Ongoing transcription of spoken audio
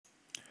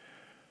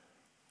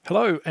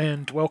Hello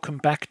and welcome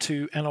back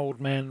to An Old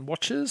Man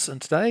Watches,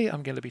 and today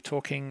I'm going to be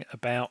talking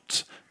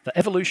about the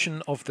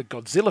evolution of the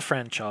Godzilla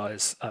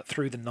franchise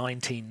through the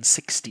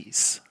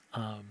 1960s.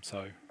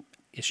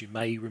 As you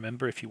may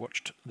remember if you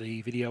watched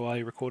the video I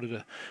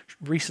recorded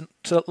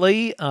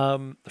recently,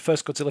 the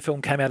first Godzilla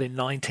film came out in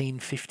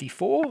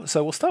 1954,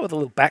 so we'll start with a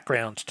little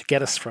background to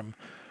get us from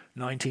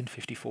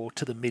 1954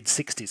 to the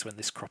mid-60s when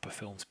this crop of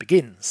films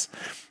begins.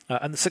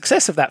 And the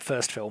success of that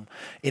first film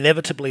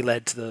inevitably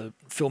led to the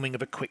filming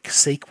of a quick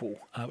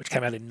sequel, which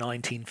came out in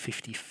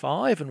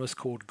 1955 and was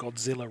called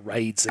Godzilla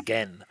Raids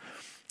Again.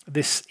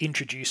 This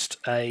introduced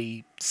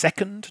a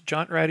second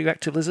giant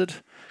radioactive lizard,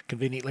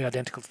 conveniently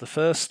identical to the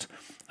first,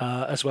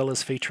 as well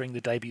as featuring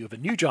the debut of a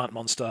new giant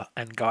monster,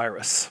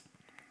 Anguirus.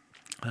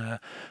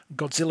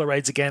 Godzilla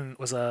Raids Again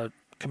was a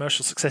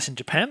commercial success in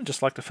Japan,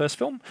 just like the first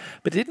film,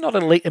 but it did not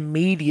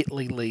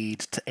immediately lead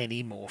to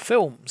any more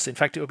films. In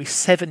fact, it would be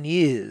 7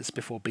 years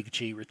before Big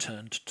G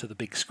returned to the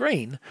big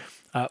screen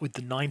with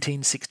the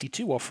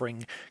 1962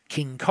 offering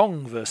King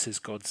Kong vs.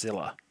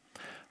 Godzilla.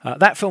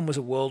 That film was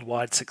a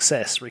worldwide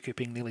success,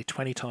 recouping nearly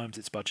 20 times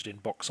its budget in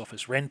box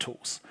office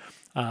rentals,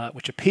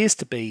 which appears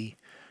to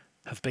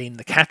have been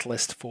the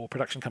catalyst for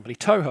production company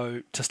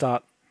Toho to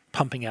start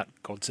pumping out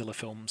Godzilla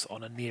films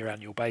on a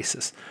near-annual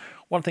basis.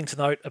 One thing to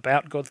note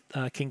about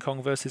King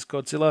Kong vs.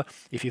 Godzilla,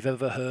 if you've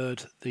ever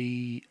heard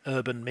the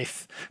urban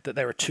myth that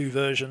there are two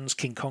versions,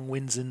 King Kong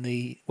wins in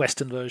the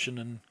Western version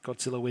and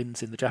Godzilla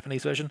wins in the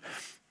Japanese version,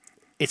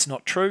 it's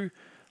not true.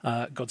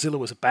 Godzilla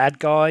was a bad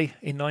guy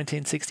in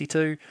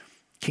 1962.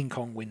 King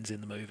Kong wins in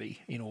the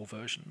movie in all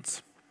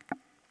versions.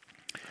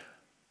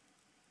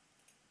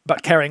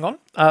 But carrying on,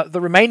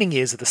 the remaining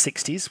years of the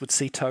 60s would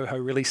see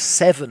Toho release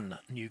 7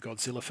 new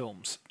Godzilla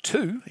films, 2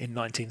 in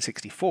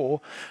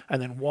 1964,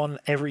 and then 1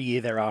 every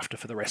year thereafter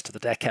for the rest of the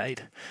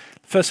decade.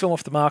 The first film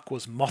off the mark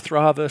was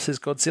Mothra vs.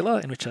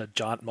 Godzilla, in which a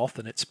giant moth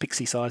and its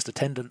pixie-sized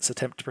attendants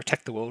attempt to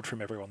protect the world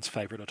from everyone's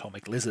favourite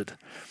atomic lizard.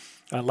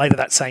 Later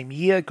that same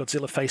year,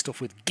 Godzilla faced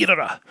off with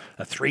Ghidorah,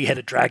 a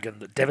 3-headed dragon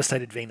that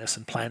devastated Venus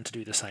and planned to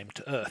do the same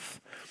to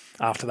Earth.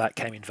 After that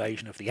came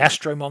Invasion of the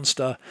Astro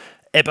Monster,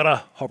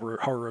 Ebirah,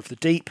 Horror of the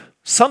Deep,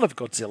 Son of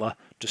Godzilla,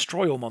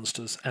 Destroy All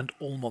Monsters, and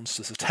All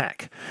Monsters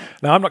Attack.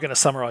 Now, I'm not going to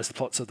summarise the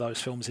plots of those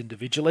films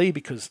individually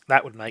because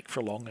that would make for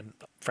a long and,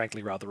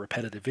 frankly, rather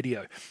repetitive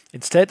video.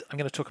 Instead, I'm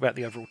going to talk about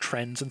the overall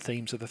trends and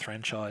themes of the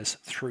franchise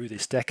through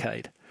this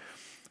decade.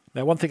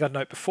 Now, one thing I'd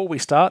note before we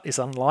start is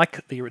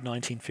unlike the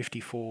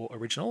 1954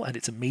 original and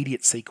its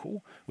immediate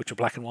sequel, which are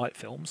black and white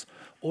films,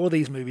 all of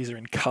these movies are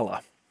in colour.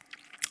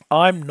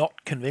 I'm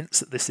not convinced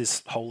that this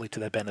is wholly to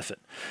their benefit.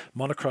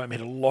 Monochrome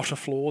had a lot of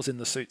flaws in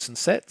the suits and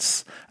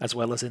sets, as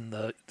well as in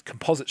the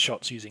composite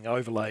shots using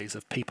overlays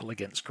of people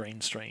against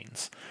green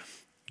screens.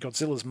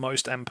 Godzilla's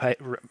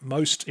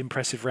most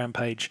impressive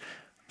rampage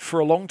for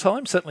a long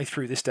time, certainly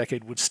through this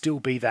decade, would still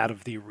be that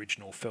of the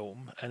original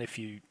film. And if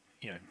you're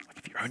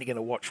only going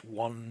to watch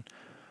one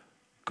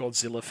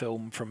Godzilla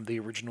film from the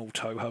original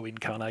Toho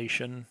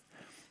incarnation,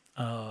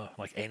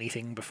 like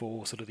anything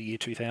before sort of the year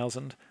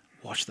 2000,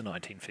 watch the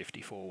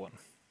 1954 one.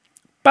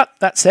 But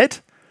that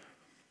said,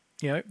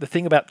 the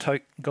thing about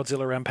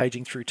Godzilla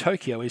rampaging through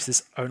Tokyo is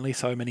there's only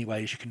so many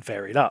ways you can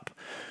vary it up.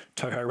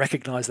 Toho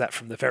recognised that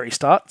from the very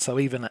start, so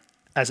even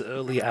as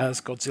early as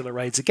Godzilla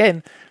Raids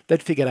Again,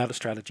 they'd figured out a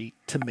strategy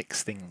to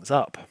mix things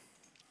up,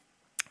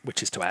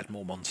 which is to add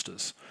more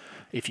monsters.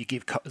 If you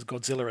give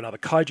Godzilla another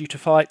kaiju to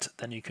fight,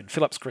 then you can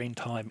fill up screen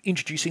time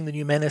introducing the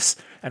new menace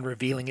and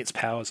revealing its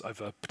powers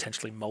over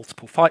potentially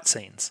multiple fight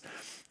scenes.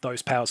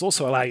 Those powers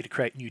also allow you to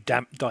create new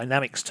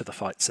dynamics to the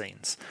fight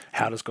scenes.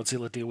 How does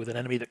Godzilla deal with an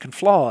enemy that can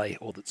fly,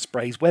 or that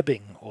sprays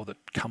webbing, or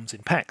that comes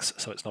in packs,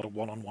 so it's not a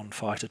one-on-one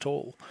fight at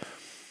all?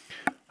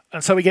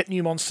 And so we get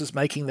new monsters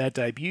making their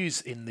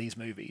debuts in these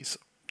movies,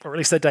 or at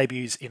least their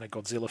debuts in a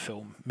Godzilla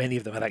film. Many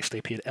of them had actually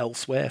appeared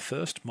elsewhere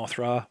first.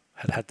 Mothra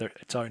had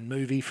its own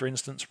movie, for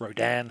instance.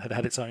 Rodan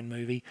had its own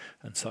movie,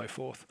 and so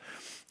forth.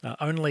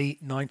 Only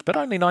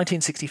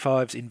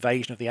 1965's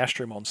Invasion of the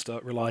Astro Monster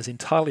relies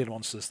entirely on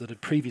monsters that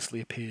had previously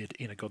appeared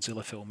in a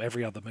Godzilla film.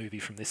 Every other movie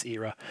from this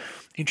era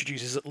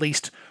introduces at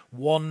least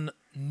one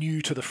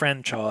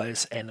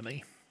new-to-the-franchise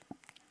enemy.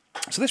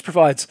 So this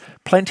provides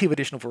plenty of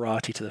additional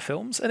variety to the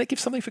films, and it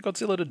gives something for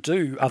Godzilla to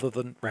do other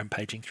than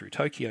rampaging through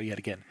Tokyo yet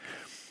again.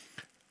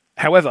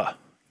 However,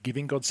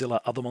 giving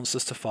Godzilla other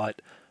monsters to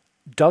fight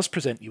does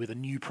present you with a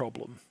new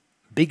problem.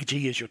 Big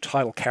G is your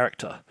title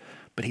character,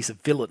 but he's a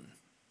villain,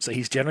 so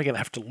he's generally going to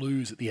have to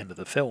lose at the end of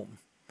the film.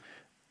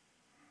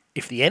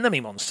 If the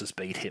enemy monsters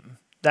beat him,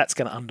 that's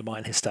going to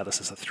undermine his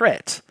status as a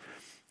threat.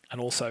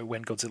 And also,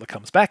 when Godzilla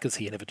comes back, as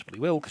he inevitably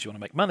will, because you want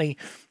to make money,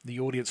 the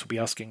audience will be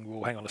asking,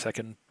 well, hang on a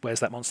second,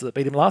 where's that monster that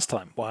beat him last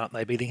time? Why aren't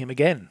they beating him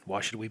again?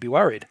 Why should we be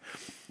worried?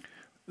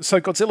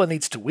 So Godzilla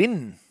needs to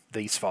win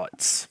these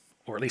fights,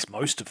 or at least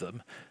most of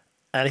them.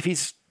 And if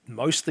he's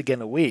mostly going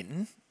to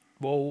win,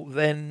 well,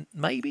 then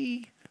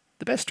maybe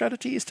the best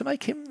strategy is to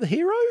make him the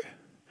hero?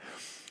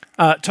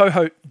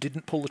 Toho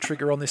didn't pull the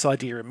trigger on this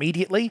idea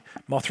immediately.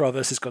 Mothra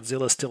vs.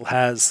 Godzilla still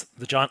has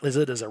the giant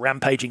lizard as a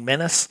rampaging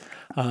menace,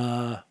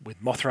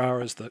 with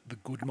Mothra as the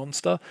good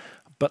monster.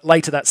 But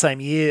later that same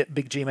year,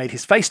 Big G made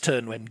his face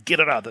turn when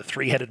Ghidorah, the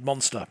three-headed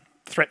monster,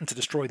 threatened to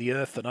destroy the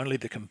Earth, and only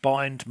the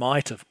combined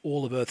might of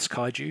all of Earth's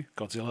kaiju,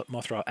 Godzilla,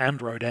 Mothra,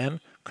 and Rodan,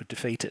 could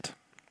defeat it.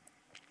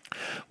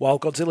 While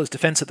Godzilla's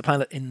defense of the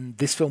planet in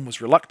this film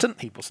was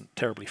reluctant, he wasn't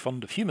terribly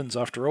fond of humans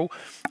after all,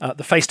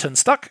 the face turn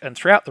stuck, and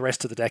throughout the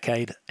rest of the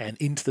decade and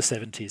into the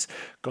 70s,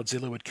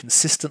 Godzilla would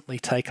consistently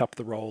take up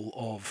the role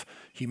of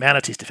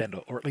humanity's defender,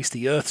 or at least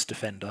the Earth's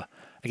defender,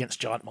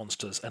 against giant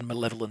monsters and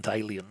malevolent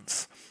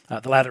aliens.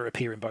 The latter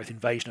appear in both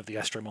Invasion of the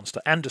Astro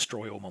Monster and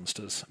Destroy All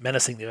Monsters,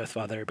 menacing the Earth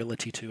via their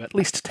ability to, at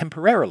least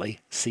temporarily,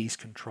 seize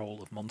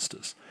control of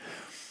monsters.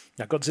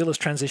 Now, Godzilla's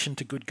transition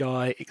to good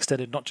guy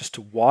extended not just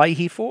to why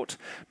he fought,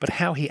 but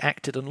how he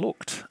acted and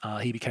looked.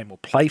 He became more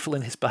playful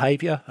in his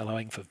behaviour,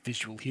 allowing for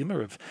visual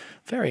humour of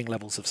varying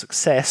levels of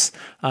success,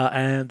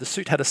 and the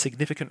suit had a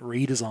significant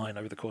redesign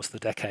over the course of the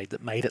decade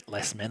that made it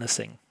less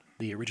menacing.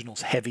 The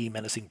original's heavy,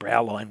 menacing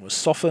brow line was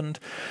softened,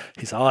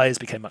 his eyes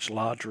became much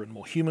larger and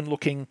more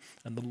human-looking,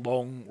 and the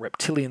long,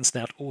 reptilian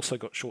snout also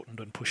got shortened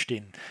and pushed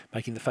in,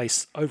 making the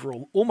face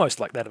overall almost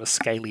like that of a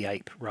scaly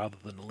ape rather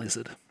than a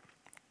lizard.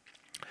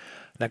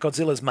 Now,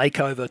 Godzilla's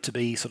makeover to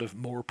be sort of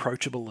more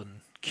approachable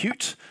and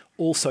cute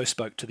also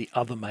spoke to the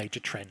other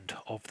major trend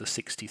of the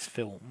 60s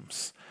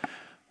films,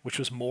 which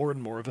was more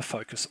and more of a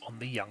focus on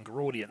the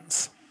younger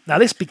audience. Now,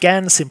 this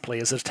began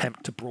simply as an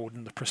attempt to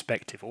broaden the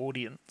prospective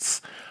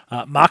audience.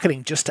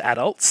 Marketing just to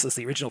adults, as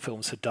the original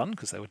films had done,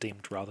 because they were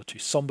deemed rather too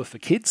somber for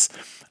kids,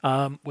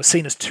 was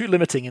seen as too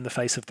limiting in the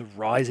face of the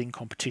rising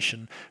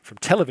competition from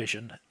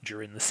television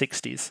during the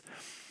 60s.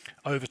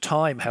 Over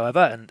time, however,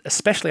 and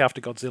especially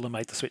after Godzilla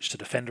made the switch to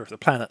Defender of the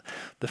Planet,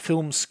 the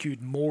film skewed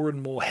more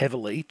and more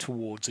heavily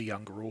towards a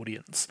younger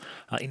audience.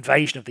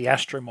 Invasion of the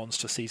Astro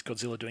Monster sees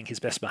Godzilla doing his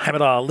best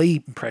Muhammad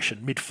Ali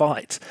impression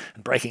mid-fight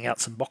and breaking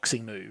out some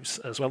boxing moves,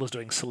 as well as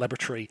doing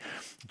celebratory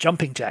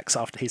jumping jacks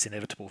after his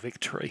inevitable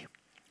victory.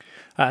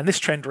 And this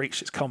trend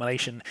reached its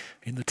culmination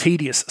in the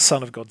tedious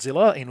Son of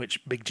Godzilla, in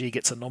which Big G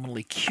gets a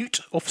nominally cute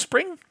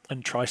offspring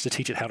and tries to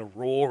teach it how to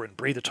roar and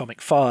breathe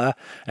atomic fire,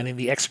 and in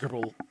the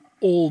execrable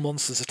All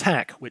Monsters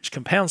Attack, which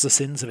compounds the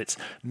sins of its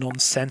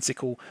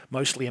nonsensical,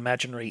 mostly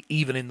imaginary,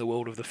 even in the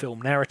world of the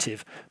film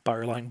narrative, by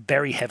relying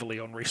very heavily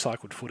on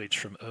recycled footage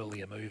from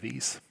earlier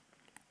movies.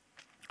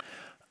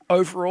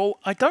 Overall,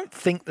 I don't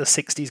think the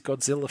 60s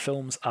Godzilla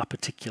films are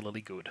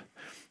particularly good.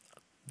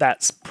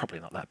 That's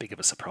probably not that big of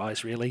a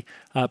surprise, really,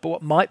 but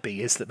what might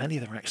be is that many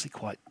of them are actually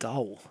quite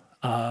dull.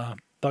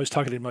 Those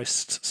targeted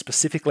most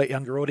specifically at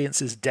younger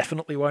audiences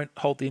definitely won't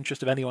hold the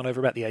interest of anyone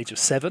over about the age of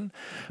 7,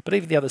 but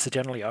even the others are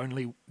generally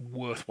only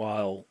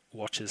worthwhile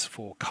watches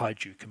for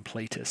kaiju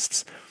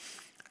completists.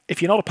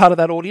 If you're not a part of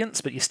that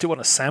audience, but you still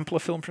want to sample a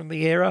film from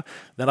the era,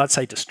 then I'd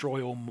say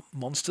Destroy All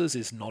Monsters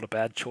is not a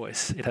bad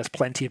choice. It has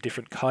plenty of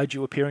different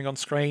kaiju appearing on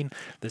screen,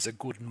 there's a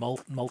good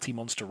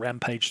multi-monster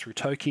rampage through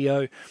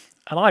Tokyo,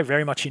 and I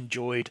very much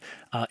enjoyed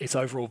its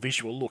overall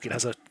visual look. It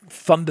has a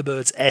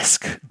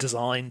Thunderbirds-esque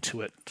design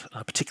to it,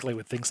 particularly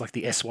with things like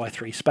the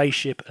SY-3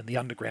 spaceship and the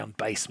underground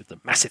base with the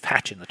massive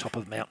hatch in the top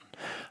of the mountain.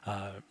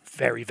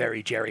 Very,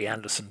 very Jerry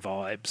Anderson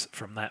vibes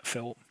from that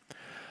film.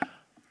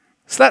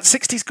 So that's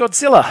 60s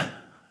Godzilla.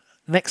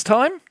 Next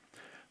time,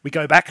 we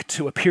go back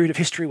to a period of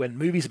history when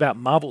movies about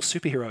Marvel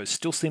superheroes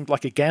still seemed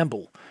like a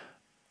gamble,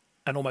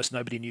 and almost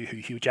nobody knew who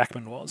Hugh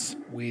Jackman was,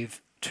 with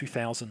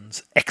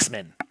 2000's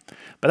X-Men.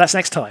 But that's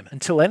next time.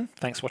 Until then,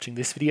 thanks for watching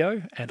this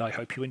video, and I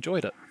hope you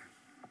enjoyed it.